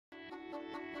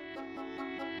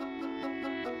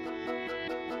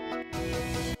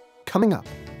Coming up,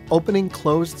 opening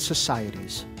closed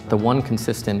societies. The one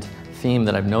consistent theme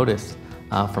that I've noticed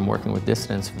from working with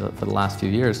dissidents for the last few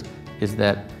years is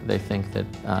that they think that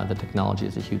the technology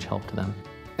is a huge help to them.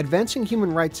 Advancing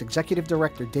Human Rights Executive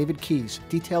Director David Keyes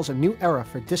details a new era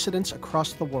for dissidents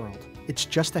across the world. It's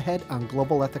just ahead on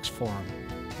Global Ethics Forum.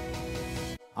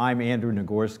 I'm Andrew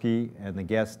Nagorski, and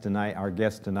our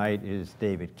guest tonight is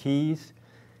David Keyes.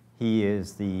 He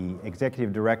is the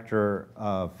Executive Director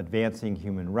of Advancing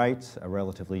Human Rights, a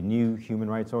relatively new human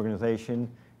rights organization,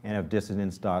 and of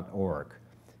dissidents.org.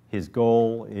 His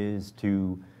goal is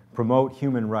to promote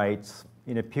human rights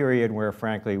in a period where,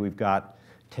 frankly, we've got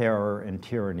terror and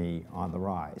tyranny on the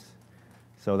rise.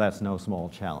 So that's no small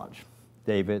challenge.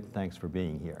 David, thanks for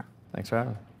being here. Thanks for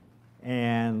having me.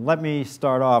 And let me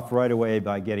start off right away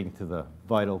by getting to the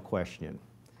vital question.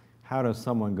 How does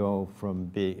someone go from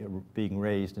being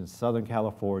raised in Southern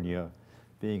California,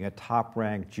 being a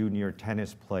top-ranked junior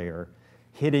tennis player,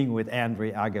 hitting with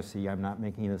Andre Agassi, I'm not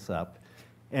making this up,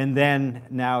 and then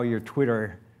now your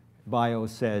Twitter bio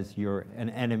says you're an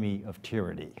enemy of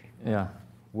tyranny? Yeah.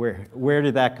 Where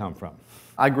did that come from?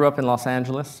 I grew up in Los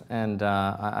Angeles, and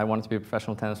I wanted to be a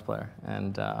professional tennis player.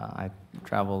 And I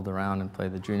traveled around and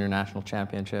played the junior national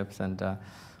championships and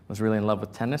was really in love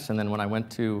with tennis. And then when I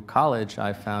went to college,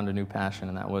 I found a new passion,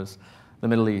 and that was the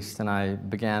Middle East. And I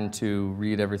began to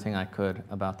read everything I could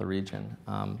about the region.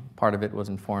 Part of it was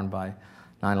informed by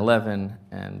 9/11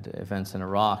 and events in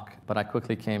Iraq. But I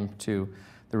quickly came to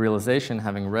the realization,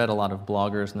 having read a lot of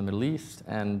bloggers in the Middle East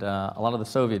and a lot of the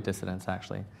Soviet dissidents,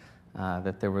 actually,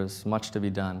 that there was much to be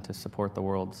done to support the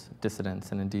world's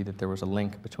dissidents, and indeed that there was a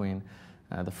link between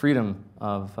the freedom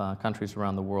of countries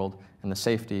around the world and the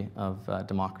safety of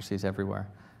democracies everywhere.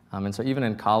 And so even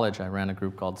in college, I ran a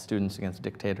group called Students Against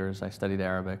Dictators. I studied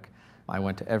Arabic. I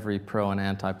went to every pro and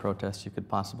anti-protest you could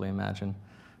possibly imagine.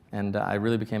 And I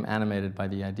really became animated by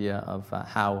the idea of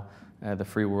how the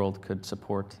free world could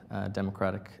support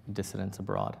democratic dissidents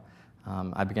abroad.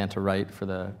 I began to write for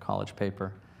the college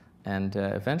paper. And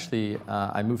eventually,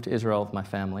 I moved to Israel with my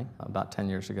family about 10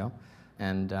 years ago.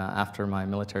 And after my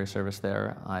military service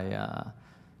there, I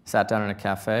sat down in a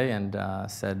cafe and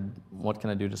said, what can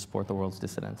I do to support the world's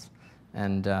dissidents?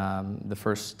 And the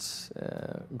first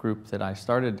group that I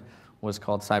started was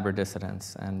called Cyber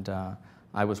Dissidents. And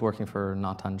I was working for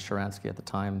Natan Sharansky at the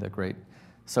time, the great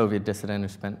Soviet dissident who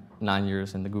spent 9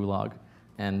 years in the Gulag.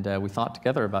 And we thought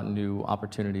together about new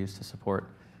opportunities to support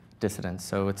dissidents.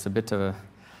 So it's a bit of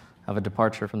a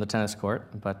departure from the tennis court,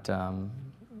 but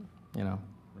you know,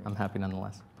 I'm happy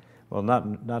nonetheless. Well,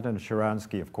 Natan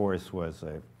Sharansky, of course, was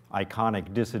an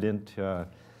iconic dissident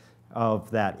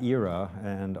of that era,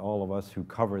 and all of us who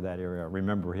cover that era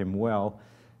remember him well.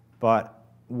 But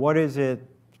what is it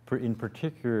in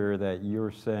particular that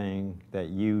you're saying that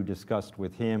you discussed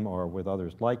with him or with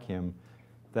others like him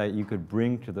that you could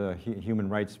bring to the human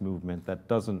rights movement that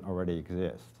doesn't already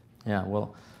exist? Yeah,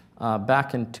 well,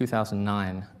 back in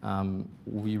 2009,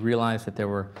 we realized that there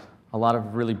were a lot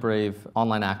of really brave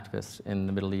online activists in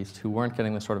the Middle East who weren't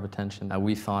getting the sort of attention that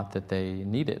we thought that they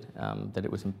needed, that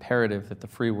it was imperative that the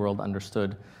free world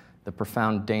understood the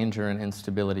profound danger and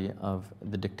instability of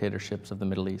the dictatorships of the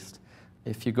Middle East.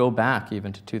 If you go back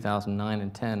even to 2009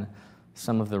 and 10,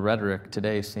 some of the rhetoric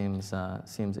today seems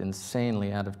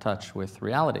insanely out of touch with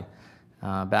reality.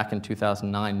 Back in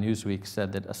 2009, Newsweek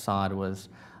said that Assad was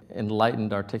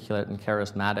enlightened, articulate, and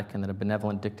charismatic, and that a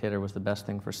benevolent dictator was the best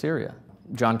thing for Syria.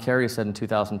 John Kerry said in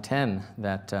 2010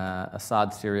 that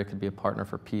Assad's Syria could be a partner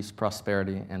for peace,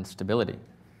 prosperity, and stability.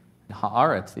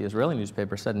 Haaretz, the Israeli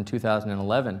newspaper, said in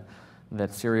 2011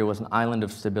 that Syria was an island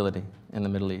of stability in the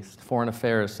Middle East. Foreign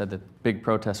Affairs said that big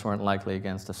protests weren't likely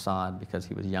against Assad because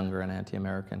he was younger and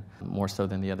anti-American, more so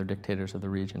than the other dictators of the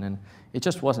region. And it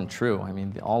just wasn't true. I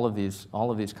mean, all of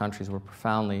these countries were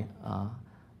profoundly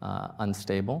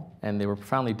unstable, and they were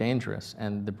profoundly dangerous,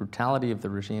 and the brutality of the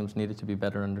regimes needed to be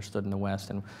better understood in the West.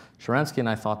 And Sharansky and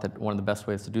I thought that one of the best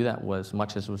ways to do that was,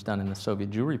 much as was done in the Soviet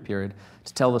Jewry period,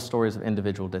 to tell the stories of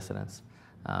individual dissidents.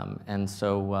 And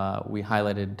so we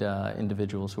highlighted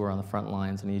individuals who were on the front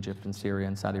lines in Egypt and Syria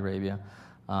and Saudi Arabia.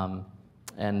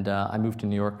 And I moved to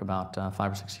New York about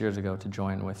 5 or 6 years ago to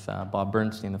join with Bob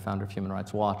Bernstein, the founder of Human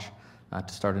Rights Watch,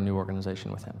 to start a new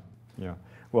organization with him. Yeah.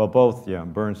 Well, both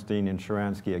Bernstein and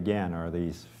Sharansky, again, are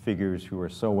these figures who are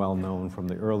so well known from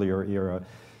the earlier era.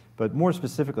 But more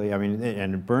specifically, I mean,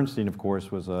 and Bernstein, of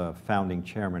course, was a founding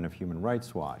chairman of Human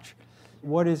Rights Watch.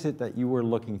 What is it that you were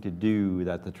looking to do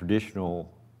that the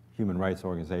traditional human rights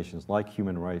organizations like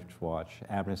Human Rights Watch,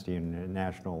 Amnesty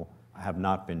International have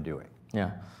not been doing?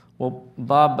 Yeah. Well,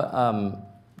 Bob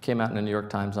came out in a New York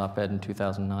Times op-ed in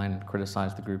 2009 and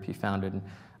criticized the group he founded. And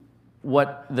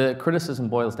What the criticism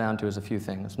boils down to is a few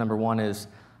things. Number one is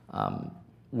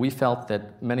we felt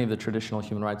that many of the traditional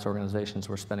human rights organizations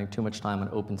were spending too much time on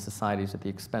open societies at the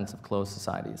expense of closed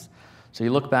societies. So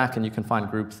you look back and you can find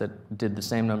groups that did the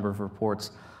same number of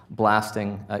reports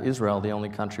blasting Israel, the only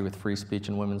country with free speech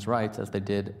and women's rights, as they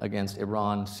did against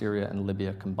Iran, Syria, and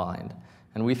Libya combined.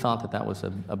 And we thought that that was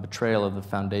a betrayal of the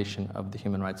foundation of the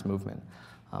human rights movement.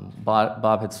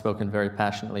 Bob had spoken very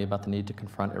passionately about the need to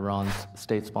confront Iran's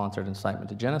state-sponsored incitement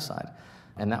to genocide.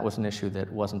 And that was an issue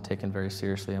that wasn't taken very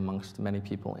seriously amongst many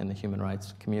people in the human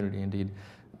rights community. Indeed,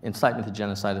 incitement to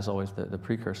genocide is always the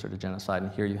precursor to genocide.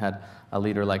 And here you had a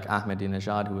leader like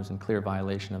Ahmadinejad who was in clear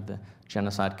violation of the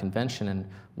Genocide Convention. And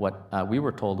what we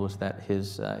were told was that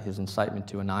his incitement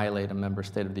to annihilate a member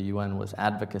state of the UN was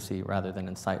advocacy rather than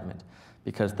incitement,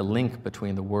 because the link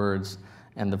between the words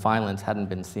and the violence hadn't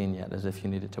been seen yet, as if you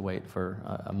needed to wait for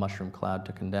a mushroom cloud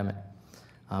to condemn it.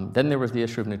 Then there was the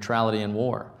issue of neutrality in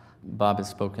war. Bob has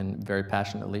spoken very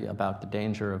passionately about the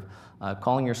danger of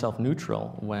calling yourself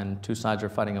neutral when two sides are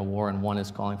fighting a war and one is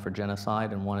calling for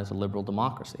genocide and one is a liberal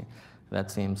democracy.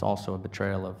 That seems also a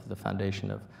betrayal of the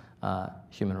foundation of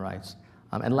human rights.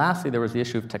 And lastly, there was the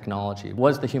issue of technology.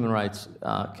 Was the human rights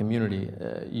community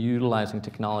utilizing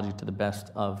technology to the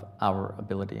best of our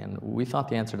ability? And we thought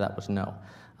the answer to that was no.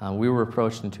 We were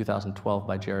approached in 2012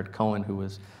 by Jared Cohen, who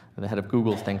was the head of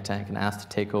Google's think tank, and asked to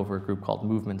take over a group called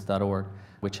movements.org,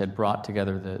 which had brought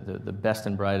together the best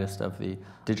and brightest of the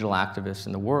digital activists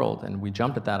in the world. And we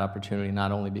jumped at that opportunity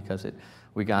not only because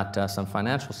we got some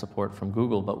financial support from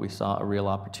Google, but we saw a real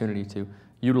opportunity to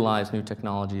utilize new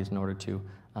technologies in order to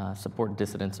support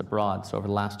dissidents abroad. So over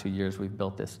the last 2 years, we've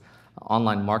built this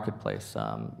online marketplace,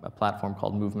 a platform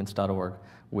called movements.org,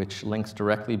 which links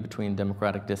directly between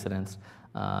democratic dissidents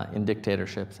in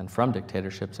dictatorships and from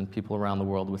dictatorships and people around the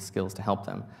world with skills to help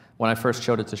them. When I first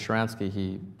showed it to Sharansky,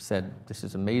 he said, "This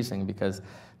is amazing, because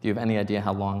do you have any idea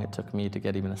how long it took me to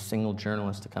get even a single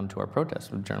journalist to come to our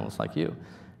protests, with journalists like you?"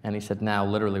 And he said, now,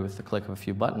 literally with the click of a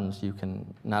few buttons, you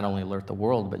can not only alert the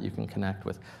world, but you can connect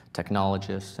with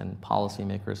technologists and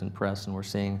policymakers and press, and we're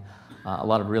seeing a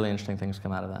lot of really interesting things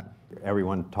come out of that.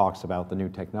 Everyone talks about the new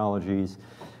technologies.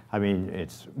 I mean,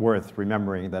 it's worth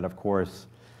remembering that, of course,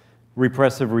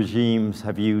 repressive regimes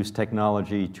have used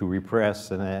technology to repress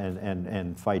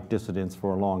and fight dissidents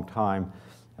for a long time.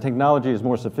 Technology is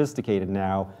more sophisticated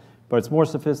now, but it's more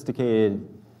sophisticated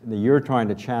that you're trying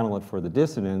to channel it for the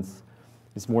dissidents.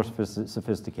 It's more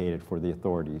sophisticated for the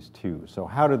authorities too. So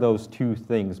how do those two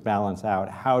things balance out?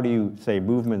 How do you say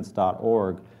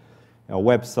movements.org, a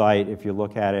website, if you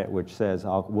look at it, which says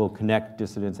we'll connect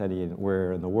dissidents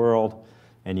anywhere in the world,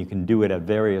 and you can do it at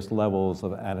various levels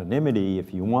of anonymity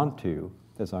if you want to,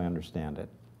 as I understand it.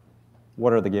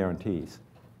 What are the guarantees?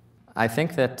 I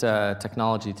think that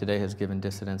technology today has given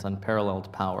dissidents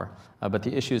unparalleled power, but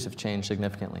the issues have changed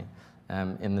significantly.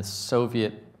 In the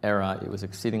Soviet era, it was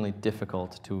exceedingly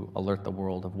difficult to alert the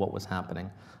world of what was happening.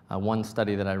 One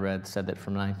study that I read said that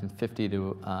from 1950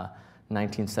 to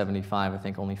 1975, I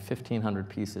think only 1,500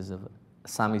 pieces of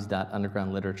samizdat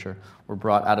underground literature were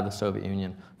brought out of the Soviet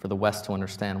Union for the West to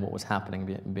understand what was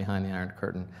happening behind the Iron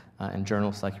Curtain. And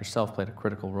journalists like yourself played a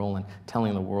critical role in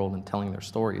telling the world and telling their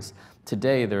stories.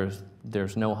 Today,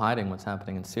 there's no hiding what's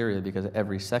happening in Syria, because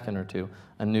every second or two,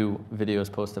 a new video is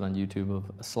posted on YouTube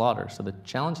of a slaughter. So the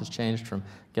challenge has changed from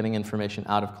getting information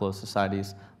out of closed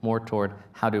societies more toward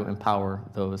how to empower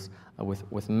those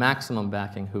with maximum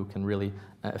backing who can really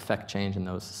affect change in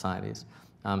those societies.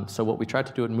 So what we tried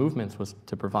to do at Movements was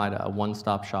to provide a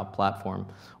one-stop shop platform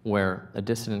where a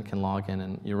dissident can log in,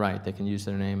 and you're right, they can use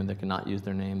their name and they cannot use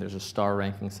their name. There's a star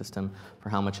ranking system for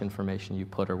how much information you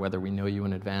put or whether we know you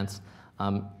in advance.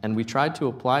 And we tried to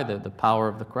apply the power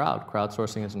of the crowd.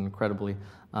 Crowdsourcing is an incredibly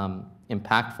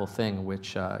impactful thing,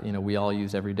 which we all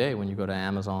use every day. When you go to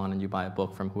Amazon and you buy a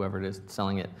book from whoever it is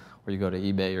selling it, or you go to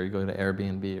eBay, or you go to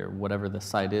Airbnb, or whatever the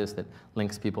site is that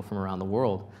links people from around the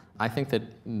world. I think that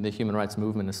the human rights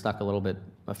movement is stuck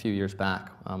a few years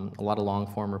back. A lot of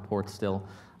long-form reports still,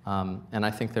 and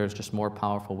I think there's just more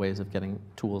powerful ways of getting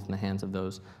tools in the hands of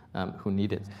those who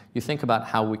need it. You think about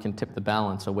how we can tip the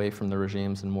balance away from the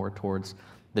regimes and more towards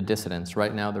the dissidents.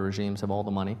 Right now, the regimes have all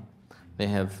the money. They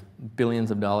have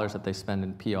billions of dollars that they spend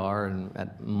in PR and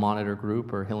at Monitor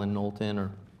Group or Hill and Knowlton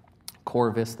or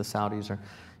Corvus, the Saudis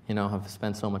have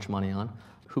spent so much money on.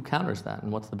 Who counters that,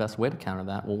 and what's the best way to counter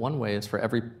that? Well, one way is for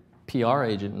every PR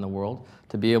agent in the world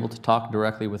to be able to talk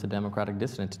directly with a democratic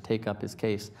dissident, to take up his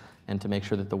case and to make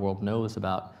sure that the world knows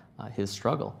about his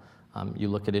struggle. You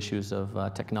look at issues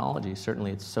of technology.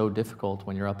 Certainly it's so difficult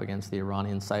when you're up against the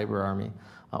Iranian cyber army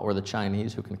or the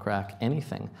Chinese who can crack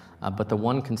anything. But the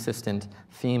one consistent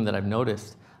theme that I've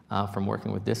noticed from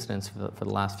working with dissidents for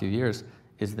the last few years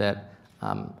is that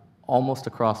almost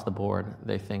across the board,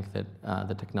 they think that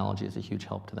the technology is a huge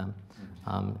help to them.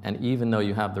 And even though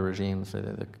you have the regimes,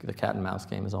 the cat and mouse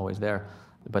game is always there,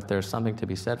 but there's something to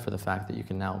be said for the fact that you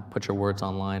can now put your words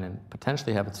online and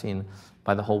potentially have it seen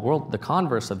by the whole world. The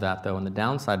converse of that, though, and the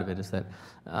downside of it is that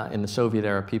in the Soviet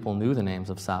era, people knew the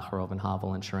names of Sakharov and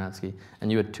Havel and Sharansky,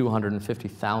 and you had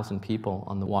 250,000 people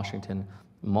on the Washington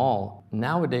Mall.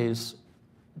 Nowadays,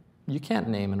 you can't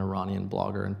name an Iranian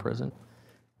blogger in prison.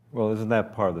 Well, isn't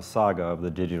that part of the saga of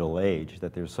the digital age,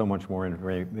 that there's so much more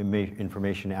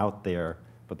information out there,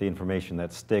 but the information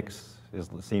that sticks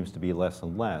seems to be less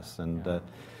and less? And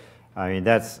I mean,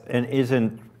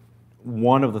 isn't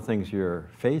one of the things you're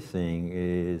facing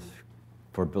is,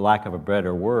 for lack of a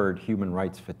better word, human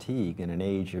rights fatigue in an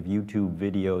age of YouTube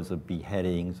videos of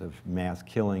beheadings, of mass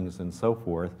killings, and so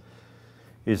forth?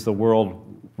 Is the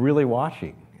world really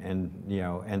watching? And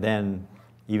and then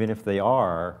even if they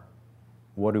are,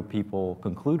 what do people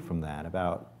conclude from that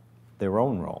about their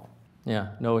own role? Yeah,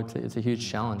 no, it's a huge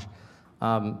challenge.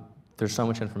 There's so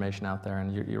much information out there,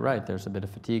 and you're right, there's a bit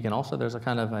of fatigue, and also there's a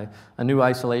kind of a new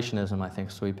isolationism, I think,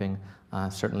 sweeping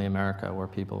certainly America, where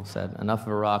people said, enough of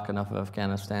Iraq, enough of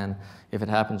Afghanistan. If it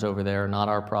happens over there, not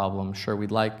our problem. Sure,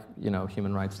 we'd like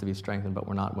human rights to be strengthened, but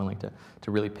we're not willing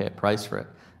to really pay a price for it.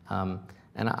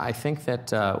 And I think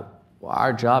that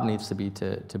our job needs to be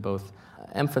to both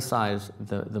emphasize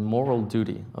the moral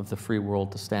duty of the free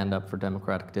world to stand up for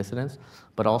democratic dissidents,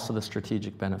 but also the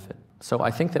strategic benefit. So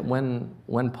I think that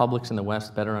when publics in the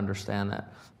West better understand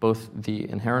that, both the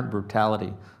inherent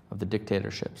brutality of the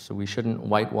dictatorships, so we shouldn't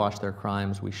whitewash their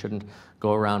crimes, we shouldn't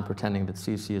go around pretending that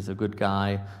Sisi is a good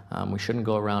guy, we shouldn't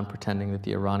go around pretending that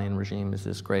the Iranian regime is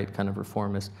this great kind of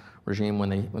reformist regime when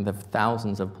they have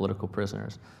thousands of political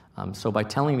prisoners. So by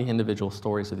telling the individual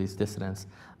stories of these dissidents,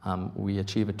 we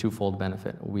achieve a twofold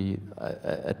benefit. We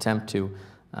attempt to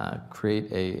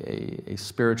create a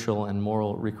spiritual and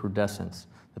moral recrudescence,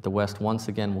 that the West once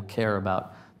again will care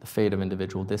about the fate of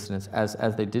individual dissidents,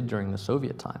 as they did during the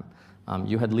Soviet time.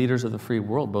 You had leaders of the free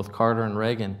world, both Carter and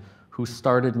Reagan, who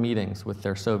started meetings with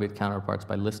their Soviet counterparts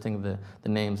by listing the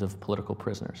names of political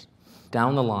prisoners.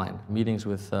 Down the line, meetings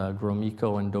with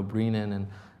Gromyko and Dobrinin and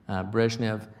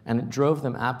Brezhnev, and it drove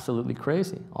them absolutely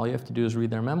crazy. All you have to do is read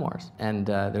their memoirs. And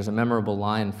there's a memorable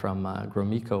line from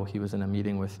Gromyko. He was in a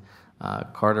meeting with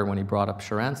Carter when he brought up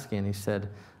Sharansky, and he said,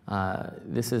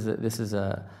 this is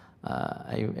a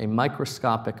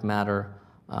microscopic matter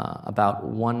about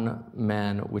one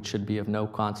man which should be of no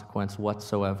consequence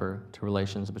whatsoever to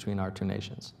relations between our two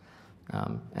nations.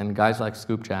 And guys like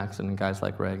Scoop Jackson and guys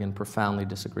like Reagan profoundly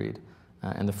disagreed.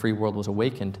 And the free world was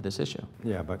awakened to this issue.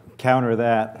 Yeah, but counter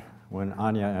that, when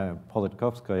Anya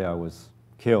Politkovskaya was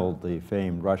killed, the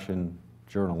famed Russian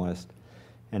journalist,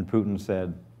 and Putin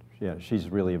said, yeah, she's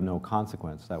really of no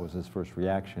consequence. That was his first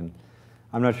reaction.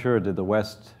 I'm not sure, did the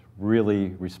West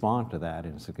really respond to that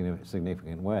in a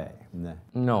significant way?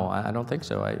 No, I don't think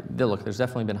so. Look, there's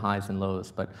definitely been highs and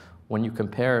lows, but when you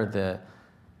compare the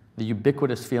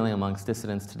ubiquitous feeling amongst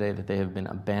dissidents today that they have been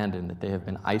abandoned, that they have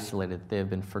been isolated, that they have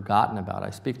been forgotten about.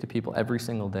 I speak to people every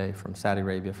single day from Saudi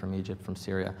Arabia, from Egypt, from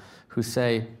Syria, who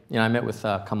say, I met with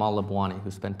Kamal Labwani,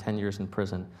 who spent 10 years in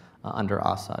prison under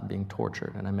Assad, being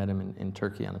tortured, and I met him in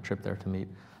Turkey on a trip there to meet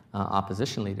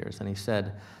opposition leaders, and he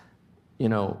said,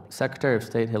 Secretary of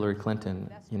State Hillary Clinton,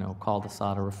 called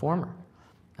Assad a reformer,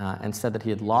 and said that he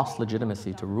had lost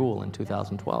legitimacy to rule in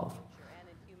 2012.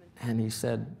 And he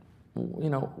said,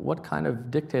 what kind of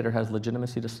dictator has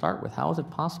legitimacy to start with? How is it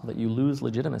possible that you lose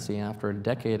legitimacy after a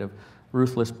decade of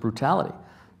ruthless brutality?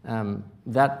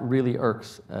 That really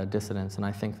irks dissidents, and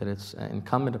I think that it's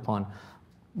incumbent upon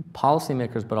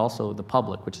policymakers, but also the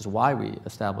public, which is why we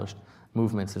established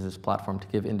movements as this platform, to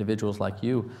give individuals like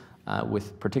you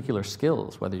with particular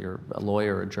skills, whether you're a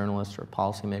lawyer or a journalist or a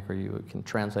policymaker, you can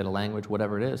translate a language,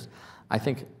 whatever it is. I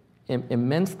think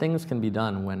immense things can be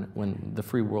done when the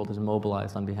free world is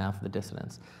mobilized on behalf of the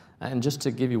dissidents. And just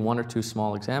to give you one or two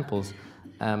small examples,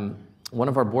 one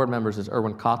of our board members is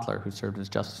Erwin Kotler, who served as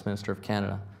Justice Minister of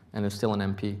Canada and is still an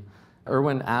MP.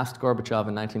 Erwin asked Gorbachev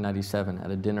in 1997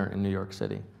 at a dinner in New York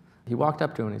City. He walked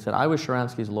up to him and he said, I was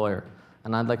Sharansky's lawyer,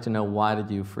 and I'd like to know, why did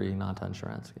you free Natan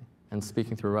Sharansky? And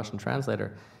speaking through a Russian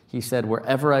translator, he said,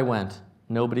 wherever I went,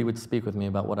 nobody would speak with me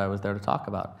about what I was there to talk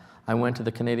about. I went to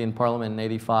the Canadian Parliament in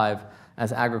 '85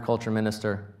 as agriculture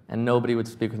minister, and nobody would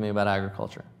speak with me about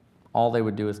agriculture. All they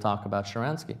would do is talk about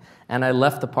Sharansky. And I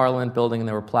left the Parliament building and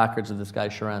there were placards of this guy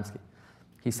Sharansky.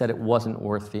 He said it wasn't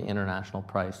worth the international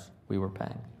price we were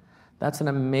paying. That's an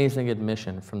amazing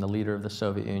admission from the leader of the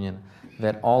Soviet Union,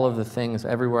 that all of the things,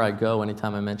 everywhere I go,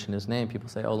 anytime I mention his name, people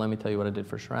say, oh, let me tell you what I did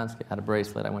for Sharansky. I had a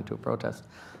bracelet, I went to a protest.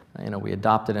 We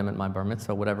adopted him at my bar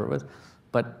mitzvah, whatever it was.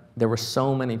 But there were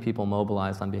so many people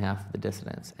mobilized on behalf of the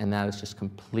dissidents, and that is just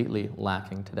completely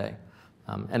lacking today.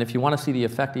 And if you want to see the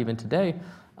effect even today,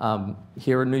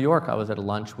 here in New York, I was at a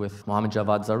lunch with Mohammad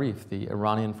Javad Zarif, the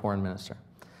Iranian foreign minister.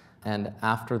 And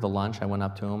after the lunch, I went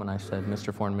up to him and I said,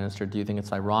 Mr. Foreign Minister, do you think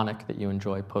it's ironic that you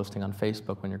enjoy posting on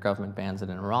Facebook when your government bans it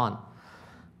in Iran?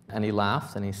 And he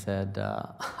laughed and he said,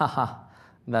 haha,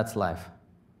 that's life.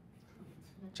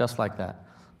 Just like that.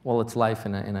 Well, it's life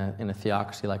in a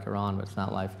theocracy like Iran, but it's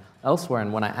not life elsewhere.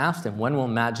 And when I asked him, when will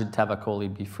Majid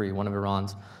Tavakoli be free, one of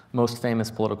Iran's most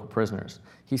famous political prisoners,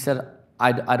 he said,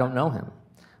 I don't know him.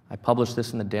 I published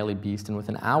this in the Daily Beast, and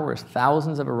within hours,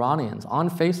 thousands of Iranians on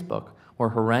Facebook were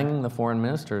haranguing the foreign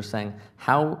ministers saying,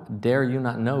 how dare you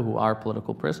not know who our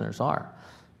political prisoners are?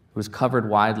 It was covered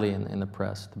widely in the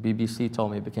press. The BBC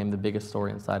told me it became the biggest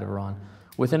story inside of Iran.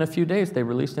 Within a few days, they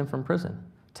released him from prison,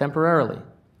 temporarily,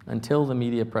 until the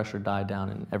media pressure died down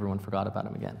and everyone forgot about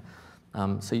him again.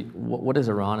 What does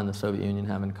Iran and the Soviet Union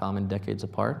have in common decades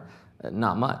apart?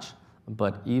 Not much.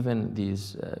 But even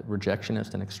these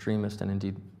rejectionist and extremist and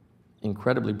indeed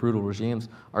incredibly brutal regimes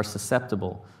are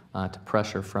susceptible to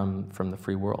pressure from the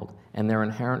free world. And they're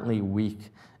inherently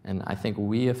weak. And I think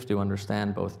we have to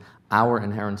understand both our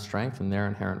inherent strength and their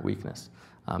inherent weakness.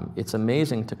 It's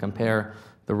amazing to compare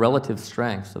the relative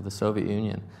strengths of the Soviet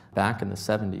Union back in the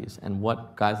 70s and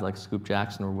what guys like Scoop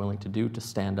Jackson were willing to do to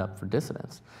stand up for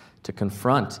dissidents, to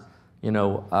confront,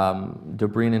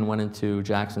 Dobrynin went into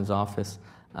Jackson's office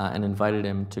and invited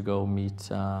him to go meet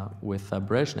with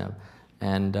Brezhnev.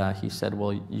 And he said,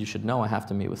 well, you should know I have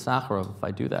to meet with Sakharov if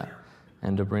I do that.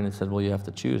 And Dobrynin said, well, you have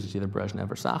to choose. It's either Brezhnev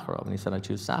or Sakharov. And he said, I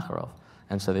choose Sakharov.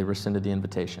 And so they rescinded the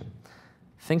invitation.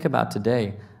 Think about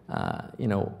today,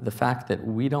 the fact that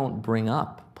we don't bring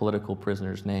up political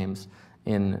prisoners' names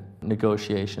in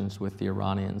negotiations with the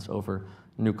Iranians over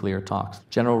nuclear talks.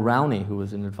 General Rowney, who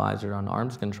was an advisor on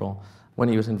arms control, when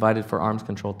he was invited for arms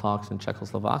control talks in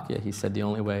Czechoslovakia, he said, the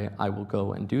only way I will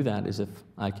go and do that is if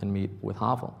I can meet with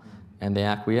Havel. And they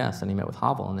acquiesced, and he met with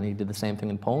Havel, and then he did the same thing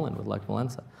in Poland with Lech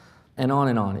Walesa. And on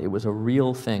and on. It was a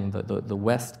real thing. The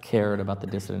West cared about the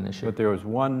dissident issue. But there was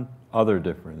one other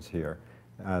difference here,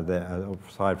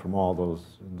 aside from all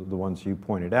those, the ones you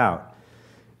pointed out,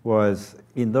 was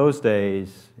in those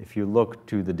days, if you look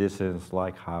to the dissidents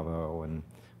like Havel and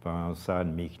Van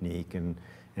Michnik and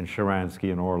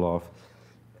Sharansky and Orlov,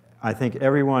 I think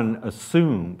everyone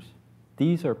assumes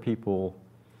these are people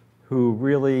who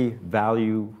really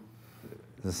value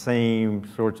the same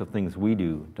sorts of things we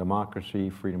do: democracy,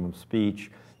 freedom of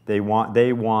speech. They want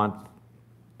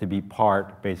to be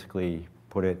part, basically,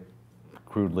 put it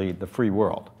crudely, the free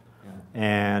world. Yeah.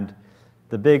 And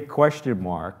the big question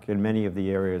mark in many of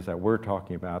the areas that we're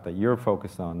talking about, that you're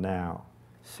focused on now,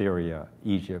 Syria,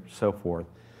 Egypt, so forth,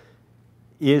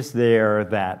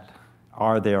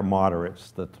 are there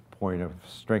moderates, the point of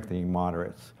strengthening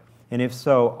moderates? And if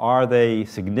so, are they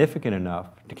significant enough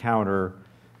to counter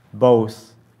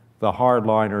both the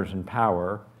hardliners in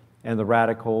power and the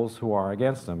radicals who are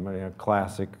against them? A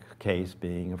classic case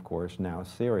being, of course, now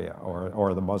Syria,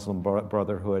 or the Muslim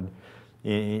Brotherhood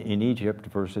in Egypt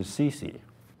versus Sisi.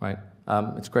 Right.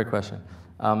 It's a great question.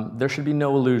 There should be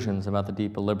no illusions about the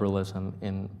deep illiberalism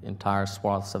in entire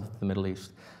swaths of the Middle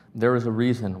East. There is a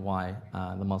reason why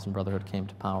the Muslim Brotherhood came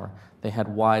to power. They had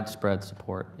widespread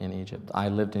support in Egypt. I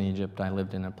lived in Egypt. I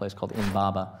lived in a place called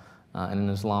Imbaba, in an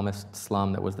Islamist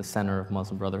slum that was the center of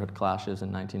Muslim Brotherhood clashes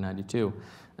in 1992.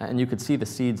 And you could see the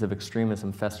seeds of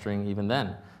extremism festering even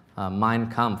then. Mein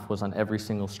Kampf was on every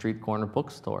single street corner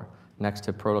bookstore next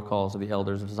to Protocols of the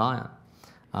Elders of Zion.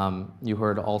 You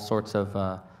heard all sorts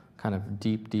of kind of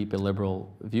deep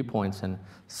illiberal viewpoints, and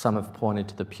some have pointed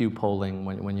to the Pew polling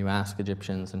when you ask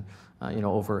Egyptians, and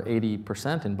over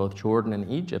 80% in both Jordan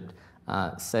and Egypt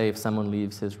say if someone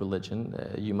leaves his religion,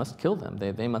 you must kill them,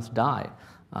 they must die.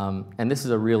 And this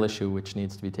is a real issue which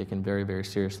needs to be taken very, very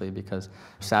seriously, because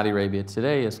Saudi Arabia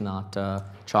today is not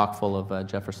chock full of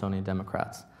Jeffersonian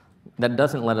Democrats. That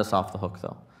doesn't let us off the hook,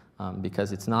 though.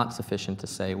 Because it's not sufficient to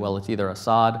say, well, it's either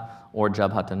Assad or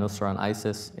Jabhat al-Nusra and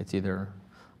ISIS, it's either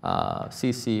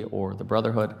Sisi or the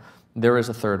Brotherhood. There is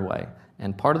a third way.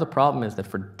 And part of the problem is that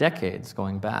for decades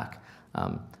going back,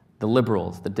 the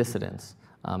liberals, the dissidents,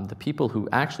 the people who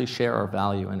actually share our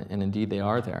value, and indeed they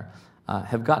are there,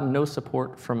 have gotten no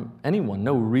support from anyone,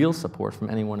 no real support from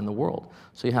anyone in the world.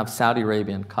 So you have Saudi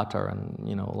Arabia and Qatar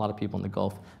and a lot of people in the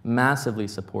Gulf massively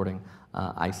supporting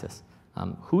ISIS.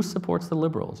 Who supports the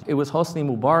liberals? It was Hosni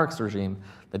Mubarak's regime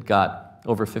that got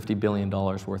over $50 billion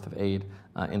worth of aid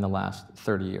in the last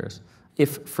 30 years.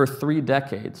 If for 3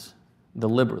 decades,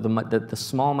 the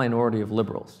small minority of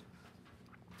liberals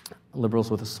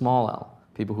with a small l,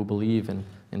 people who believe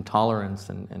in tolerance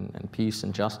and peace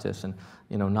and justice and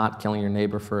not killing your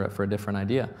neighbor for a different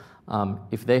idea,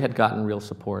 if they had gotten real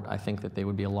support, I think that they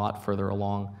would be a lot further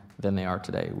along than they are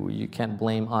today. You can't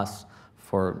blame us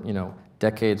for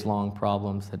decades-long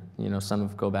problems that some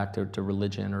go back to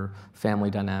religion or family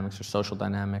dynamics or social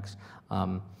dynamics,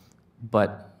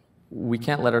 but we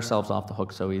can't let ourselves off the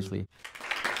hook so easily.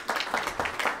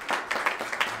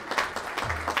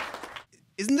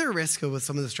 Isn't there a risk with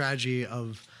some of the strategy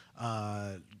of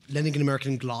lending an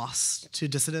American gloss to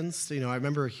dissidents? I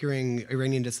remember hearing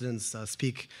Iranian dissidents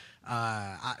speak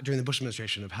during the Bush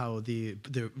administration of how the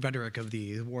rhetoric of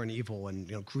the war and evil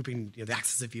and grouping the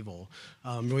axis of evil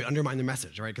really undermined their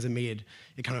message, right? Because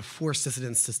it kind of forced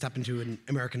dissidents to step into an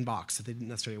American box that they didn't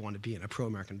necessarily want to be in, a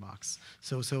pro-American box.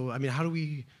 So I mean, how do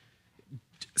we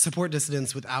support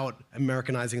dissidents without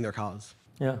Americanizing their cause?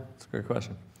 Yeah, that's a great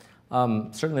question.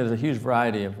 Certainly there's a huge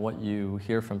variety of what you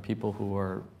hear from people who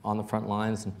are on the front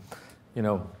lines, and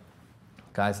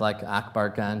guys like Akbar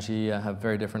Ganji have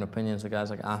very different opinions than guys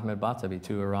like Ahmed Batabi,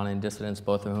 2 Iranian dissidents,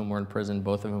 both of whom were in prison,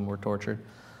 both of whom were tortured.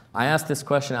 I asked this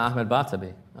question to Ahmed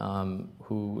Batabi,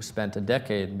 who spent a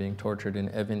decade being tortured in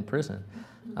Evin prison,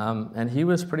 and he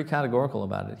was pretty categorical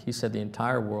about it. He said the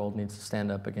entire world needs to stand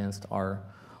up against our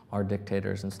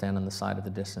dictators and stand on the side of the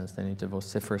dissidents. They need to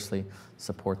vociferously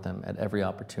support them at every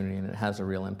opportunity, and it has a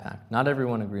real impact. Not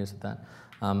everyone agrees with that.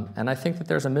 And I think that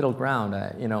there's a middle ground.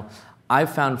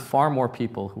 I've found far more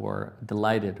people who are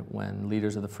delighted when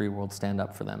leaders of the free world stand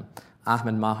up for them.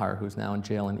 Ahmed Mahar, who's now in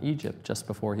jail in Egypt, just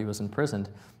before he was imprisoned,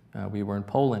 we were in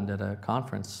Poland at a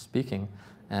conference speaking,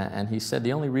 and he said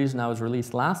the only reason I was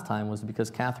released last time was because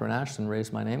Catherine Ashton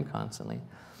raised my name constantly.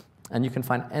 And you can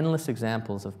find endless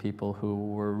examples of people who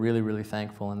were really, really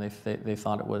thankful, and they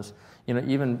thought it was,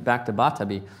 even back to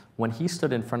Batabi, when he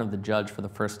stood in front of the judge for the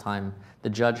first time, the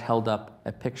judge held up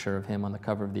a picture of him on the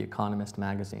cover of The Economist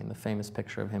magazine, the famous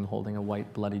picture of him holding a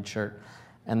white bloodied shirt.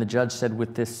 And the judge said,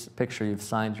 with this picture, you've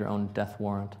signed your own death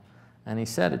warrant. And he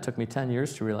said, it took me 10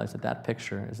 years to realize that that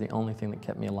picture is the only thing that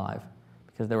kept me alive,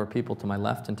 because there were people to my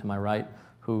left and to my right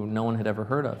who no one had ever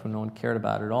heard of, who no one cared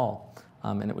about at all.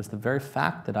 And it was the very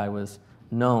fact that I was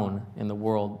known in the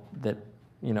world that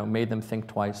made them think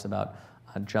twice about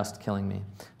just killing me.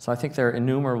 So I think there are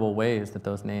innumerable ways that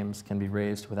those names can be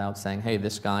raised without saying, hey,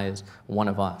 this guy is one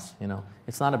of us.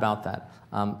 It's not about that.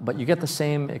 But you get the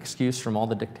same excuse from all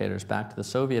the dictators back to the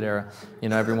Soviet era.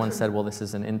 Everyone said, well, this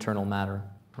is an internal matter,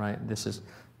 right? This is,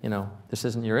 this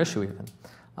isn't your issue even.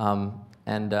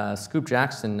 Scoop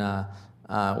Jackson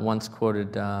once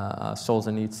quoted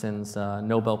Solzhenitsyn's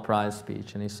Nobel Prize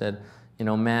speech, and he said,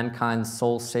 mankind's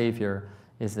sole savior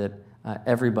is that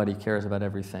everybody cares about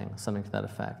everything, something to that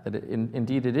effect, that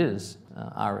indeed it is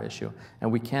our issue.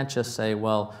 And we can't just say,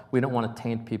 well, we don't want to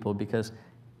taint people, because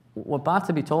what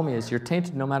Batabi told me is you're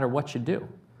tainted no matter what you do.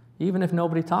 Even if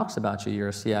nobody talks about you, you're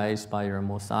a CIA spy, you're a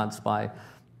Mossad spy,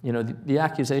 the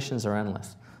accusations are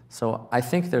endless. So I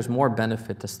think there's more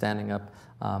benefit to standing up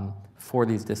for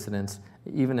these dissidents,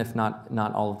 even if not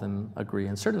all of them agree.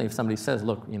 And certainly if somebody says,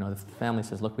 look, if the family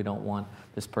says, look, we don't want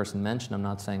this person mentioned, I'm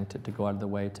not saying to go out of the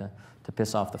way to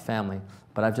piss off the family,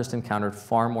 but I've just encountered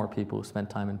far more people who spent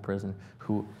time in prison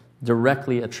who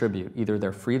directly attribute either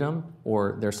their freedom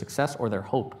or their success or their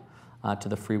hope to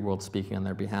the free world speaking on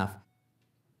their behalf.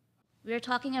 We're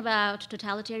talking about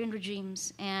totalitarian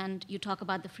regimes, and you talk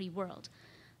about the free world.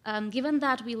 Given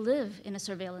that we live in a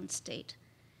surveillance state,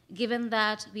 given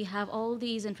that we have all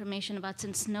these information about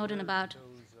since Snowden, about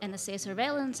NSA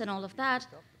surveillance and all of that,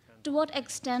 to what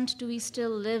extent do we still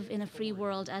live in a free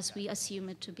world as we assume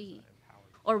it to be?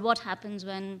 Or what happens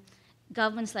when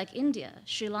governments like India,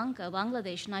 Sri Lanka,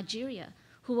 Bangladesh, Nigeria,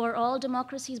 who are all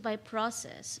democracies by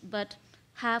process, but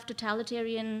have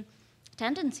totalitarian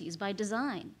tendencies by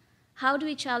design, how do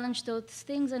we challenge those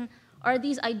things? And are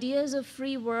these ideas of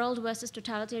free world versus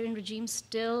totalitarian regimes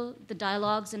still the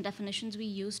dialogues and definitions we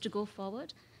use to go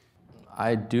forward?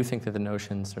 I do think that the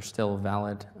notions are still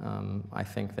valid. I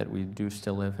think that we do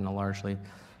still live in a largely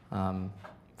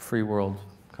free world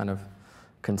kind of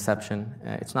conception.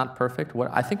 It's not perfect.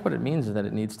 I think what it means is that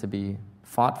it needs to be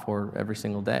fought for every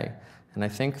single day. And I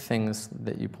think things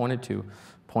that you pointed to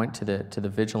point to the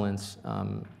vigilance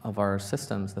of our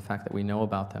systems, the fact that we know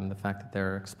about them, the fact that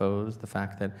they're exposed, the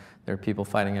fact that there are people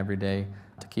fighting every day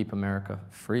to keep America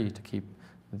free, to keep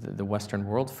the Western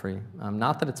world free.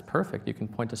 Not that it's perfect. You can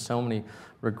point to so many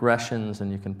regressions,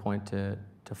 and you can point to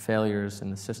failures in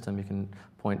the system. You can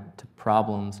point to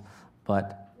problems,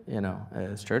 but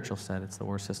as Churchill said, it's the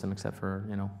worst system except for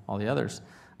all the others.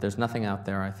 There's nothing out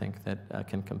there, I think, that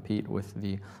can compete with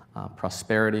the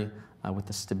prosperity, with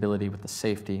the stability, with the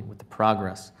safety, with the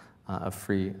progress of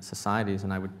free societies.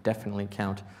 And I would definitely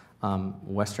count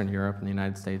Western Europe and the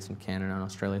United States and Canada and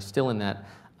Australia still in that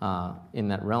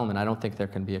realm. And I don't think there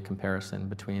can be a comparison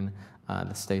between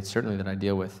the states, certainly that I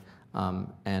deal with,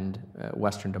 and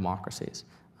Western democracies.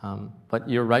 But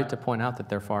you're right to point out that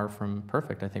they're far from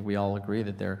perfect. I think we all agree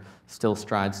that there are still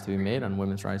strides to be made on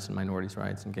women's rights and minorities'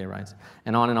 rights and gay rights,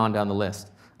 and on down the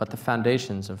list. But the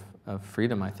foundations of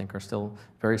freedom, I think, are still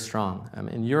very strong.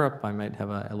 In Europe, I might have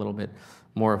a little bit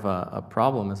more of a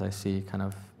problem as I see kind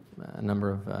of a number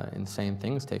of insane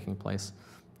things taking place.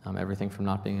 Everything from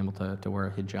not being able to wear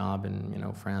a hijab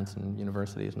in France and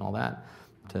universities and all that,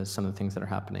 to some of the things that are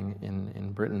happening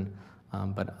in Britain.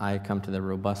 But I come to the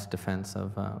robust defense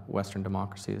of Western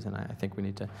democracies, and I think we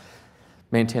need to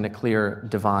maintain a clear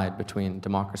divide between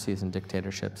democracies and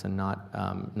dictatorships, and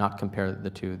not compare the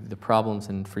two. The problems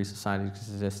in free societies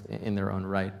exist in their own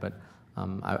right, but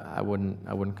I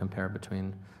wouldn't compare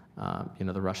between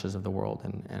the Russias of the world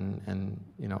and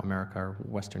America or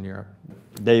Western Europe.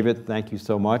 David, thank you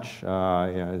so much.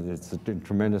 It's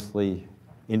tremendously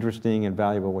interesting and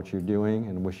valuable what you're doing,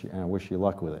 and wish you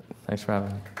luck with it. Thanks for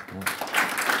having me. Yeah.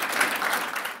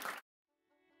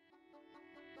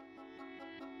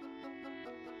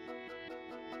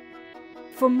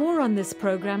 For more on this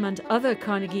program and other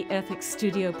Carnegie Ethics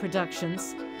Studio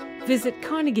productions, visit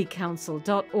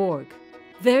carnegiecouncil.org.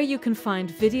 There you can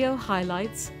find video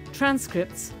highlights,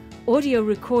 transcripts, audio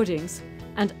recordings,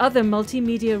 and other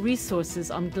multimedia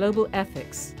resources on global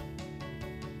ethics.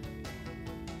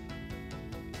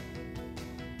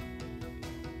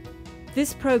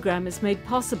 This program is made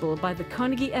possible by the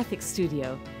Carnegie Ethics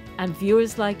Studio and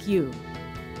viewers like you.